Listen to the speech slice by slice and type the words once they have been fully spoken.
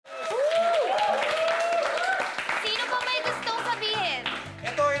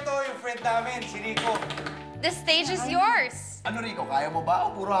The stage is yours. Ano, Rico? Kaya mo ba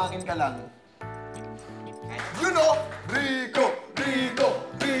o puro hangin ka lang? You know! Rico! Rico!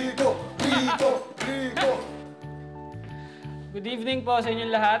 Rico! Rico! Rico! Good evening po sa inyong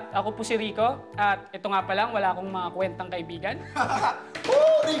lahat. Ako po si Rico. At ito nga pa lang, wala akong mga kwentang kaibigan.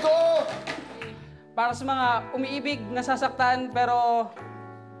 Oh, Rico! Para sa mga umiibig, nasasaktan, pero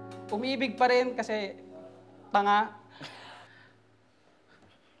umiibig pa rin kasi tanga.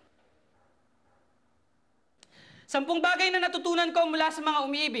 Sampung bagay na natutunan ko mula sa mga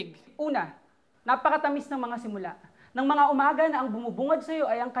umiibig. Una, napakatamis ng mga simula. Ng mga umaga na ang bumubungad sa iyo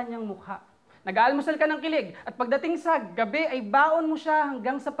ay ang kanyang mukha. Nag-aalmusal ka ng kilig at pagdating sa gabi ay baon mo siya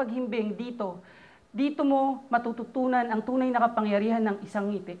hanggang sa paghimbing dito. Dito mo matututunan ang tunay na kapangyarihan ng isang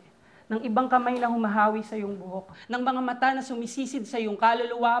ngiti. Ng ibang kamay na humahawi sa iyong buhok. Ng mga mata na sumisisid sa iyong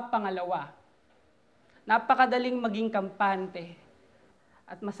kaluluwa, pangalawa. Napakadaling maging kampante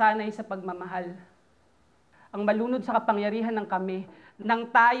at masanay sa pagmamahal. Ang malunod sa kapangyarihan ng kami, ng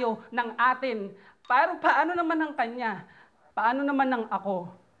tayo, ng atin. Pero paano naman ang kanya? Paano naman ang ako?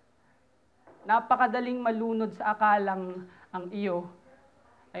 Napakadaling malunod sa akalang ang iyo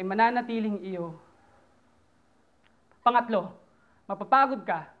ay mananatiling iyo. Pangatlo, mapapagod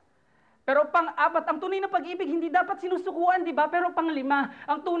ka. Pero pang-apat, ang tunay na pag-ibig hindi dapat sinusukuan, di ba? Pero pang-lima,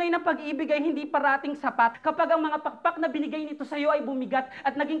 ang tunay na pag-ibig ay hindi parating sapat. Kapag ang mga pakpak na binigay nito sa iyo ay bumigat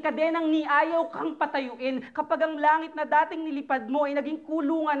at naging kadenang ni ayaw kang patayuin. Kapag ang langit na dating nilipad mo ay naging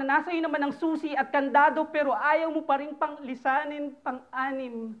kulungan na nasa iyo naman ang susi at kandado pero ayaw mo pa rin pang lisanin,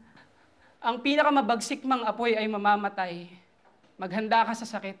 pang-anim. Ang pinakamabagsik mang apoy ay mamamatay. Maghanda ka sa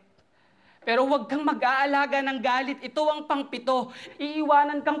sakit. Pero huwag kang mag-aalaga ng galit. Ito ang pangpito.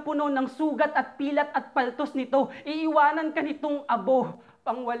 Iiwanan kang puno ng sugat at pilat at paltos nito. Iiwanan ka nitong abo.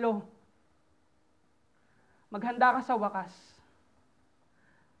 Pangwalo. Maghanda ka sa wakas.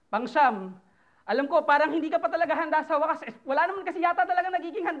 Pangsyam. Alam ko, parang hindi ka pa talaga handa sa wakas. Wala naman kasi yata talaga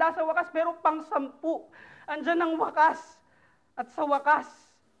nagiging handa sa wakas. Pero pang-sampu. Andyan ang wakas. At sa wakas,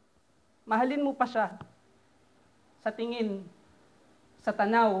 mahalin mo pa siya. Sa tingin. Sa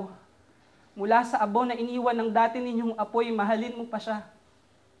tanaw. Mula sa abo na iniwan ng dati ninyong apoy, mahalin mo pa siya.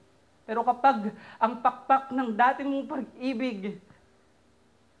 Pero kapag ang pakpak ng dati mong pag-ibig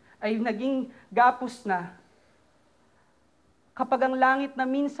ay naging gapos na, kapag ang langit na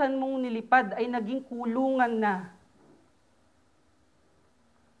minsan mong nilipad ay naging kulungan na,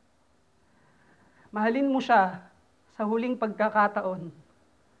 mahalin mo siya sa huling pagkakataon.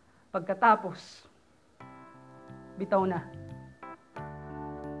 Pagkatapos, bitaw na.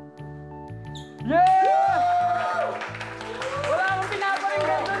 Yeah!